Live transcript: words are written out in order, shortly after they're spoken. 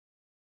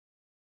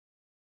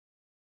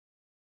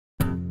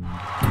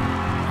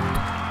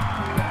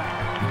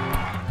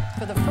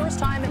For the first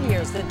time in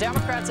years, the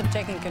Democrats have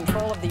taken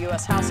control of the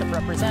U.S. House of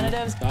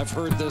Representatives. I've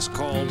heard this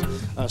called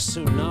a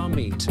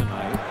tsunami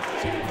tonight.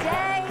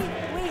 Today,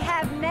 we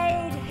have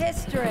made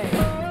history.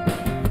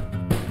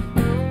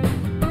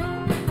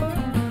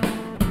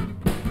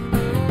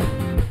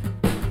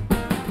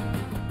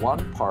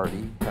 One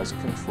party has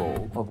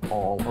control of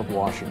all of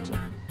Washington.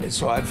 It's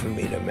hard for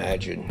me to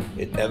imagine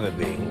it ever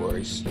being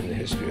worse in the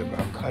history of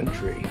our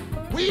country.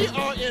 We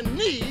are in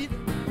need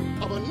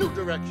of a new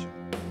direction.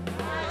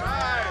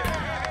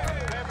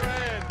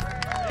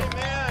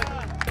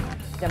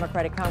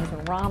 Democratic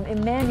Congressman Rahm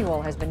Emanuel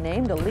has been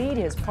named to lead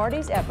his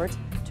party's efforts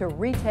to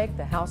retake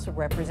the House of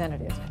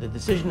Representatives. The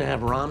decision to have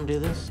Rahm do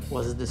this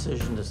was a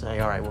decision to say,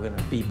 all right, we're going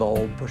to be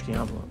bold, push the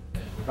envelope.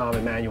 Rahm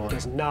Emanuel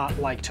does not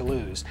like to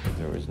lose.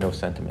 There was no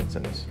sentiments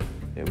in this.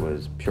 It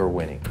was pure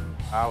winning.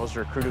 I was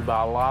recruited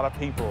by a lot of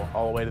people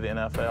all the way to the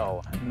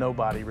NFL.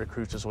 Nobody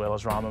recruits as well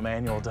as Rahm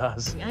Emanuel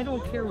does. I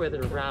don't care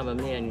whether Rahm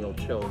Emanuel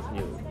chose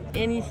you.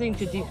 Anything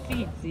to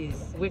defeat these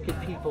wicked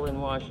people in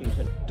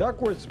Washington.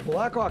 Duckworth's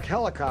Black Hawk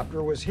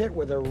helicopter was hit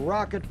with a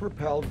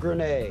rocket-propelled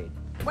grenade.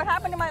 What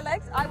happened to my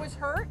legs? I was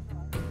hurt,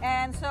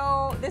 and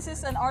so this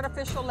is an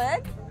artificial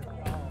leg.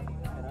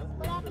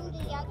 What happened to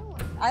the other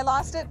one? I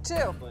lost it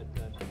too.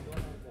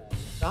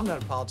 I'm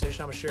not a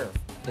politician, I'm a sheriff.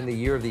 In the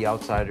year of the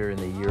outsider, in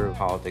the year of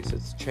politics,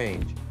 it's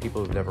change.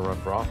 People who've never run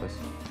for office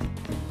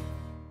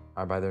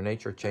are by their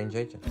nature change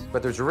agents.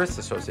 But there's risks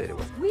associated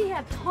with it. We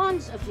have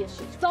tons of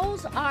issues.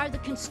 Those are the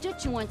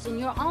constituents in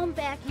your own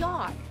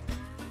backyard.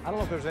 I don't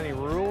know if there's any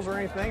rules or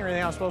anything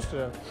I'm supposed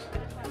to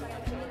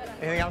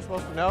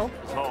know.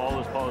 All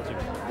this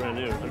politics is brand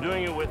new. I'm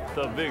doing it with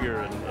vigor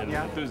and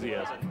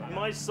enthusiasm.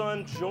 My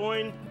son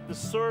joined the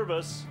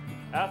service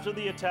after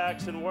the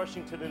attacks in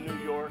Washington and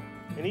New York,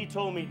 and he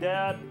told me,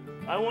 Dad,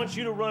 I want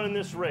you to run in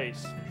this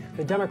race.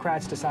 The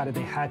Democrats decided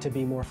they had to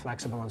be more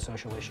flexible on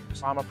social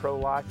issues. I'm a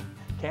pro-life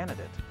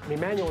candidate.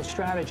 Emanuel's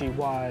strategy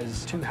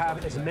was to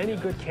have as many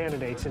good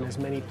candidates in as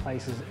many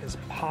places as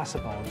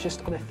possible,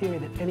 just on the theory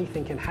that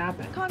anything can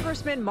happen.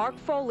 Congressman Mark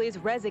Foley's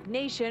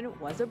resignation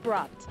was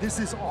abrupt. This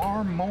is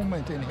our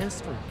moment in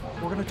history.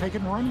 We're going to take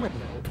it and run with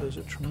it. There's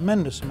a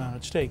tremendous amount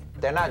at stake.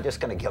 They're not just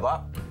going to give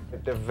up.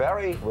 They're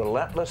very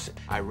relentless.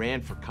 I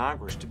ran for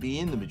Congress to be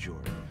in the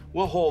majority.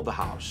 We'll hold the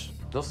House.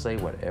 They'll say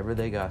whatever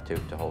they got to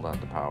hold on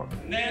to power.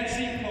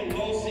 Nancy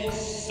Pelosi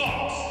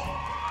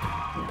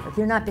sucks. If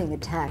you're not being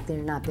attacked, then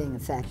you're not being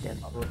effective.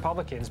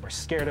 Republicans were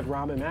scared of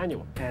Rahm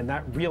Emanuel, and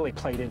that really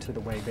played into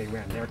the way they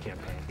ran their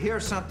campaign.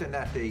 Here's something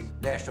that the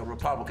National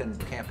Republican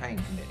Campaign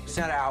Committee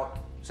sent out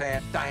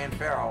saying Dianne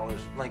Farrell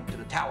is linked to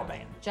the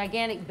Taliban.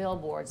 Gigantic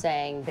billboard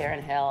saying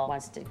Barron Hill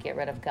wants to get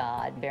rid of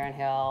God, Barron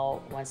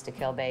Hill wants to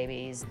kill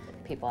babies.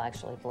 People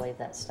actually believe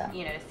that stuff.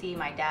 You know, to see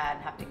my dad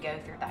have to go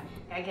through that,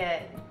 I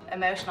get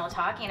emotional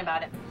talking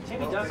about it.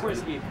 Tammy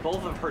Duckworth gave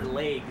both of her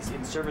legs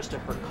in service to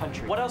her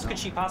country. What else could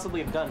she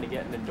possibly have done to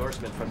get an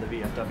endorsement from the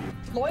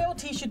VFW?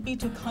 Loyalty should be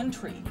to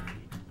country,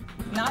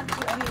 not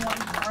to any one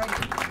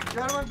party.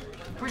 Gentlemen,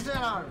 present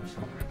arms.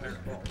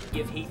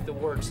 Give Heath the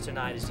words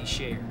tonight as he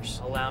shares.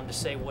 Allow him to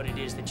say what it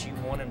is that you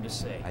want him to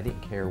say. I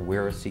didn't care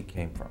where a seat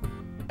came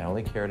from. I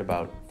only cared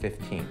about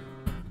 15.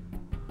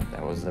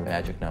 That was the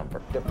magic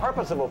number. The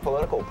purpose of a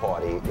political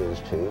party is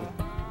to,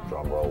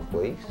 drum roll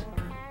please,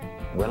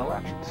 win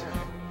elections.